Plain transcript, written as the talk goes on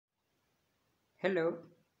Hello,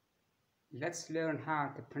 let's learn how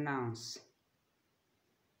to pronounce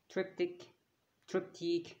triptych,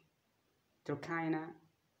 triptych, trochina,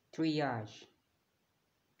 triage.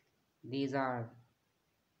 These are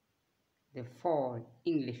the 4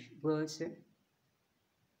 English words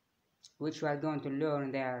which we are going to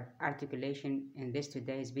learn their articulation in this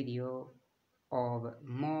today's video of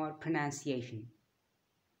more pronunciation.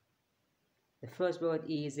 The first word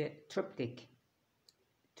is triptych.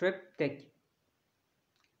 Triptych.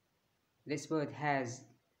 This word has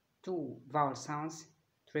 2 vowel sounds,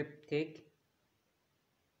 triptych,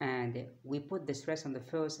 and we put the stress on the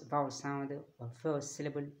first vowel sound or first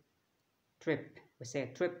syllable, trip. We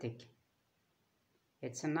say triptych.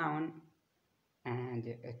 It's a noun, and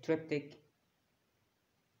a triptych,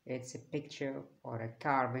 it's a picture or a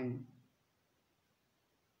carving,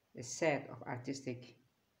 a set of artistic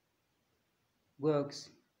works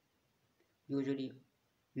usually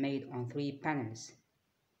made on 3 panels,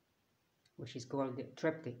 which is called the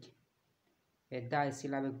triptych. A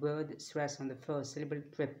disyllabic word, stress on the first syllable,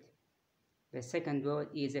 tript. The second word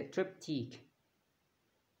is a triptych.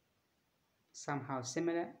 Somehow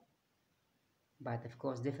similar, but of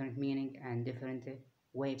course different meaning and different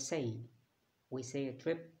way of saying. We say a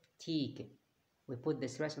triptych. We put the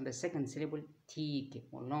stress on the second syllable, teak,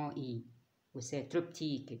 or long e. We say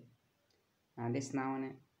triptych. And this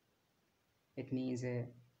noun, it means a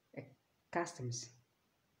customs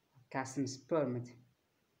permit,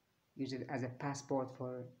 used as a passport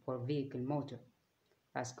for vehicle motor.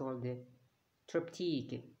 That's called the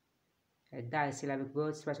triptych. A disyllabic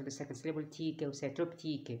word, stress on the second syllable, teak, we say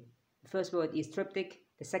triptych. The first word is triptych,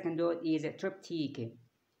 the second word is triptych.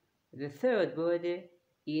 The third word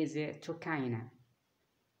is trochina.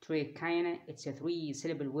 Trochina, it's a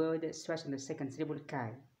 3-syllable word, stress on the second syllable,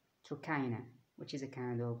 kai. Trochina, which is a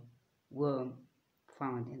kind of worm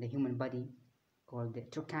found in the human body called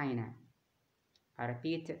trochina. I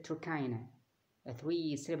repeat, trochina, a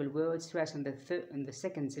 3-syllable word, stress on the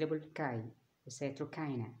second syllable, kai. We say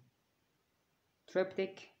trochina.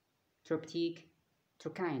 Triptych, triptych,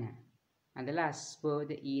 trochina. And the last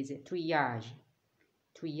word is triage.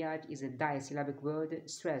 Triage is a disyllabic word,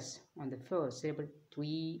 stress on the first syllable,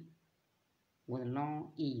 tri, with a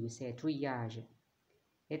long e. We say triage.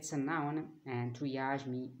 It's a noun, and triage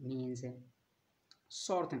means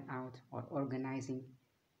sorting out or organizing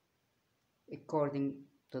according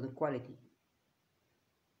to the quality.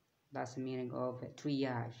 That's the meaning of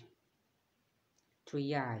triage.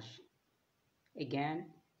 Triage. Again,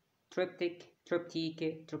 triptych,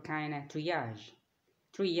 triptych, trochina, triage.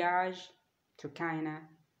 Triage, trochina,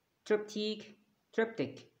 triptych,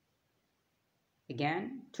 triptych.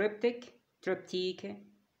 Again, triptych, triptych,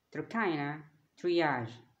 trochina,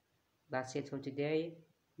 triage. That's it for today.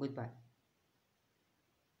 Goodbye.